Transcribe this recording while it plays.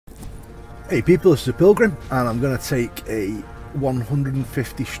Hey people, this is a Pilgrim, and I'm going to take a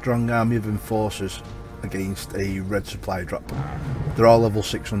 150 strong army of enforcers against a red supply drop. They're all level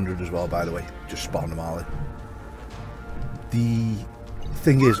 600 as well, by the way, just spotting them all in. The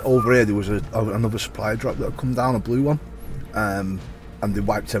thing is, over here there was another supply drop that had come down, a blue one, and they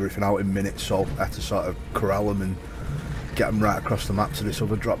wiped everything out in minutes, so I had to sort of corral them and get them right across the map to this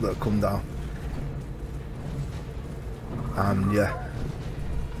other drop that had come down. And yeah,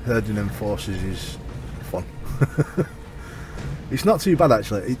 herding enforcers is fun. It's not too bad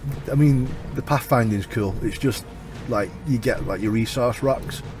actually. I mean, the pathfinding's cool. It's just like you get like your resource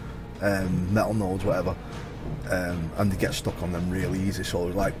rocks, metal nodes, whatever, and they get stuck on them really easy. So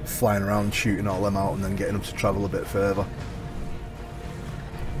like flying around, shooting all them out, and then getting them to travel a bit further.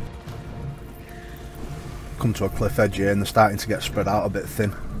 Come to a cliff edge here, and they're starting to get spread out a bit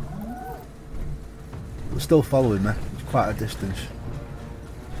thin. They're still following me. It's quite a distance.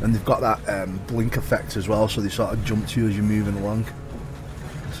 And they've got that blink effect as well, so they sort of jump to you as you're moving along.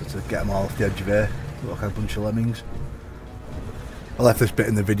 So to get them all off the edge of here, look like a bunch of lemmings. I left this bit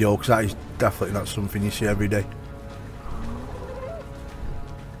in the video because that is definitely not something you see every day.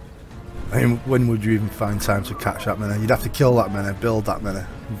 I mean, when would you even find time to catch that many? You'd have to kill that many, build that many,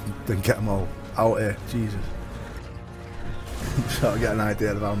 then get them all out here. Jesus. So I get an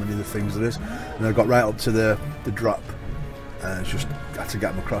idea of how many of the things there is. And I got right up to the drop. It's just had to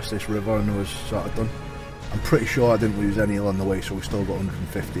get them across this river and it was sort of done. I'm pretty sure I didn't lose any along the way, so we still got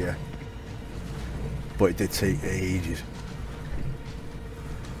 150 here. But it did take ages.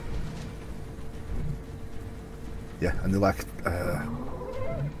 Yeah, and they're like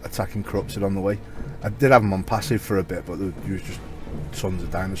attacking corrupted on the way. I did have them on passive for a bit, but there was just tons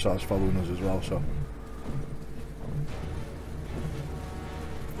of dinosaurs following us as well, so.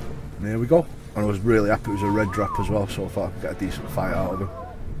 And here we go. And I was really happy it was a red drop as well, so I thought I could get a decent fight out of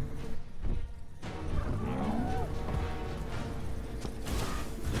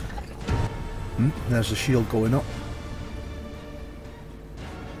him. There's the shield going up.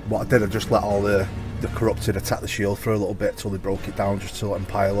 What I did, I just let all the corrupted attack the shield for a little bit till they broke it down, just to let them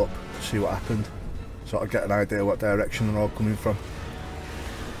pile up, see what happened. So I get an idea what direction they're all coming from.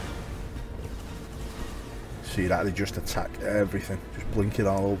 See that, they just attack everything, just blinking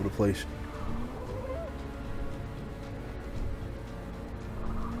all over the place.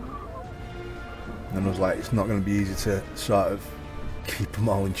 And I was like, it's not going to be easy to sort of keep them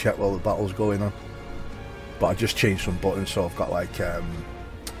all in check while the battle's going on. But I just changed some buttons, so I've got like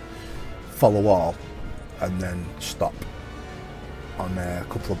follow all and then stop on a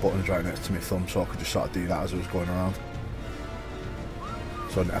couple of buttons right next to my thumb, so I could just sort of do that as I was going around.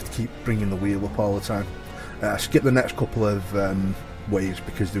 So I didn't have to keep bringing the wheel up all the time. I skipped the next couple of waves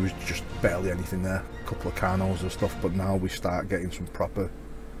because there was just barely anything there. A couple of carnos and stuff, but now we start getting some proper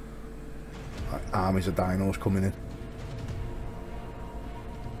armies of dinos coming in.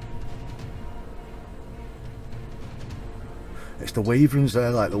 It's the waverings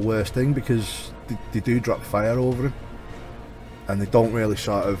there, like the worst thing, because they do drop fire over them and they don't really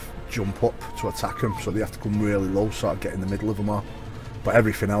sort of jump up to attack them, so they have to come really low, sort of get in the middle of them all. But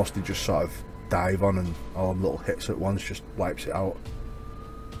everything else they just sort of dive on, and all them little hits at once just wipes it out.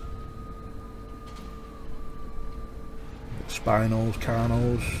 Spinos,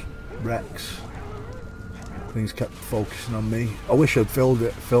 Carnos, Rex. Things kept focusing on me. I wish I'd filmed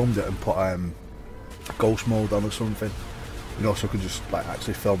it and put ghost mode on or something, you know, so I could just like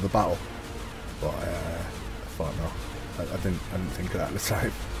actually film the battle. But I thought no, I didn't think of that at the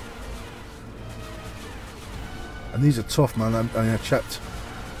time. And these are tough, man. I mean, I checked.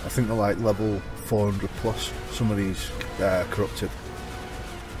 I think they're like level 400 plus. Some of these corrupted.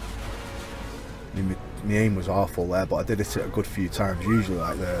 I mean, my aim was awful there, but I did hit it a good few times. Usually,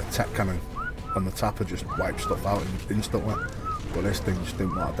 like the tech cannon on the tapper just wiped stuff out instantly, but this thing just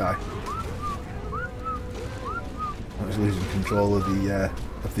didn't want to die. I was losing control of the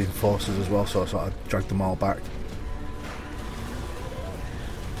enforcers as well, so I sort of dragged them all back.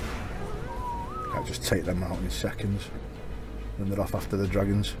 Can't just take them out in seconds, then they're off after the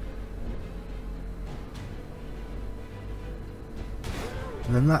dragons.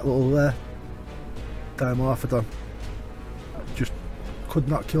 And then that little Dimorphodon just could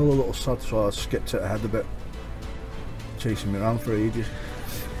not kill the little sod, so I skipped it ahead a bit, chasing me around for ages.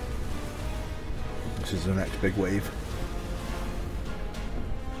 This is the next big wave.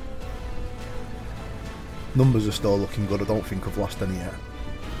 Numbers are still looking good. I don't think I've lost any yet.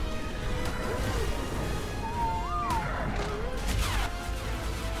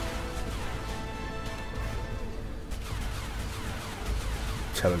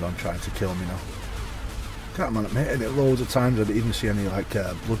 Pterodon trying to kill me now. that, man. I'm hitting it loads of times. I didn't even see any like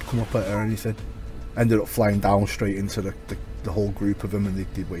blood come up at it or anything. Ended up flying down straight into the whole group of them, and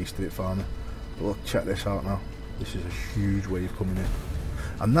they wasted it for me. But look, check this out now. This is a huge wave coming in.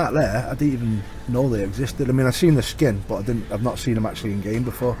 And that there, I didn't even know they existed. I mean, I've seen the skin, but I've not seen them actually in game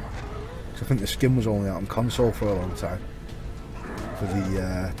before. Because I think the skin was only out on console for a long time. For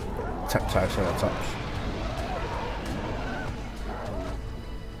the Triceratops.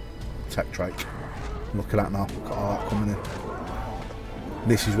 Tech trike. Look at that now. Look at all that coming in.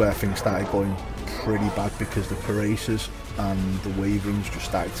 This is where things started going pretty bad, because the Paracers and the Wyverns just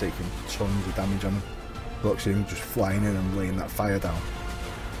started taking tons of damage on them. Look, see them just flying in and laying that fire down.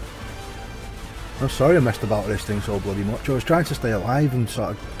 I'm sorry I messed about with this thing so bloody much. I was trying to stay alive and sort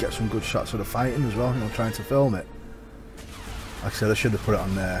of get some good shots of the fighting as well, you know, trying to film it. Like I said, I should have put it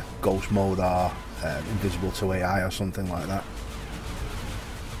on ghost mode or invisible to AI or something like that.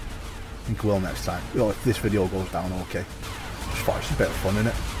 I think I will next time. You know, if this video goes down okay. Just thought it's a bit of fun,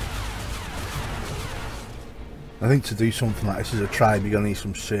 innit? I think to do something like this as a tribe, you're going to need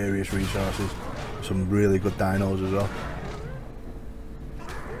some serious resources. Some really good dinos as well.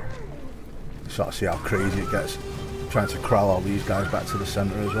 Sort of see how crazy it gets. Trying to corral all these guys back to the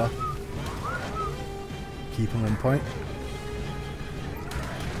centre as well. Keep them in point.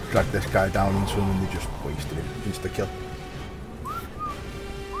 Drag this guy down into him and they just wasted him. Insta kill.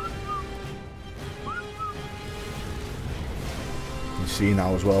 You can see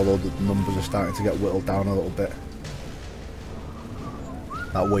now as well though that the numbers are starting to get whittled down a little bit.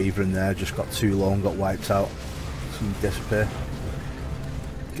 That Wyvern there just got too low and got wiped out. See him disappear.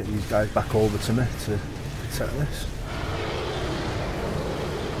 Get these guys back over to me to protect this.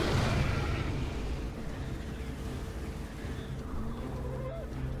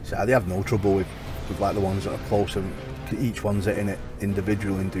 So they have no trouble with like the ones that are closer. Each one's hitting it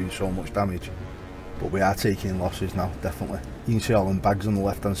individually and doing so much damage. But we are taking losses now, definitely. You can see all them bags on the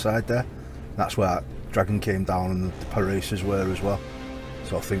left hand side there. That's where that dragon came down and the Paracers were as well.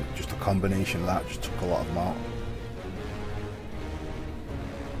 So I think just a combination of that just took a lot of them out.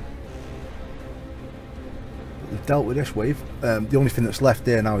 We've dealt with this wave. The only thing that's left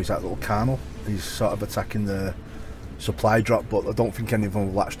there now is that little Carnal. He's sort of attacking the supply drop, but I don't think any of them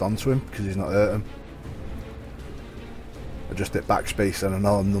have latched onto him because he's not hurt him. I just hit backspace and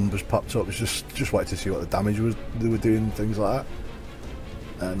all the numbers popped up. It's just wanted to see what the damage they were doing and things like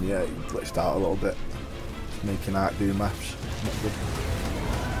that. And yeah, he glitched out a little bit. Just making Ark do maths. Not good.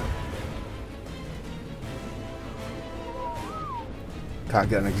 Can't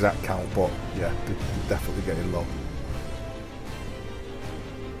get an exact count, but yeah, they're definitely getting low.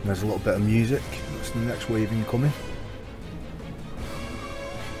 And there's a little bit of music. That's the next wave incoming.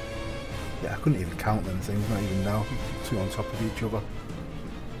 Yeah, I couldn't even count them things, not even now. Two on top of each other.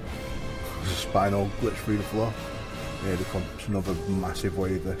 There's a spinal glitch through the floor. Here they come. It's another massive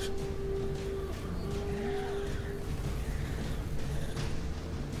wave, this.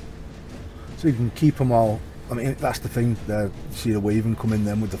 So you can keep them all. I mean, that's the thing there. You see the Wyvern come in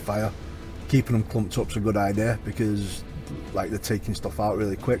then with the fire. Keeping them clumped up's a good idea because, like, they're taking stuff out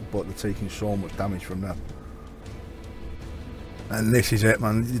really quick, but they're taking so much damage from them. And this is it,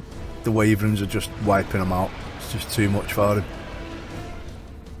 man. The Wyverns are just wiping them out. It's just too much for them.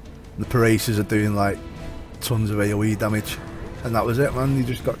 The Paracers are doing like tons of AoE damage, and that was it, man. They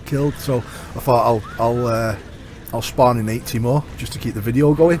just got killed. So I thought I'll spawn in 80 more just to keep the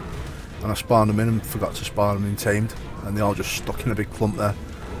video going. And I spawned them in and forgot to spawn them in tamed, and they all just stuck in a big clump there.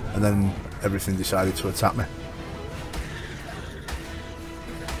 And then everything decided to attack me.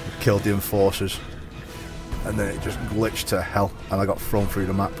 I killed the enforcers, and then it just glitched to hell, and I got thrown through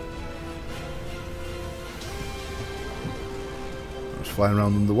the map. I was flying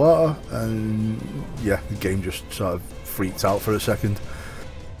around underwater, and yeah, the game just sort of freaked out for a second.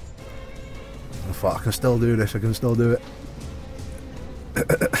 I thought, I can still do this, I can still do it.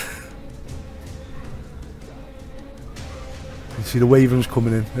 You see the Wyverns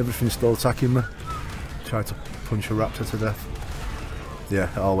coming in, everything's still attacking me. Tried to punch a raptor to death.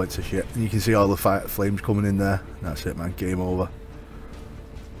 Yeah, it all went to shit. And you can see all the flames coming in there. That's it, man, game over.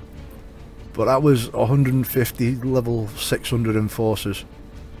 But that was 150 level 600 enforcers.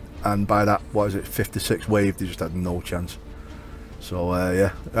 And by that, what is it, 56 wave, they just had no chance. So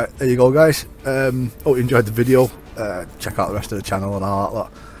yeah, right, there you go guys. Hope you enjoyed the video. Check out the rest of the channel and all that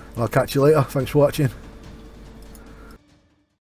lot. And I'll catch you later. Thanks for watching.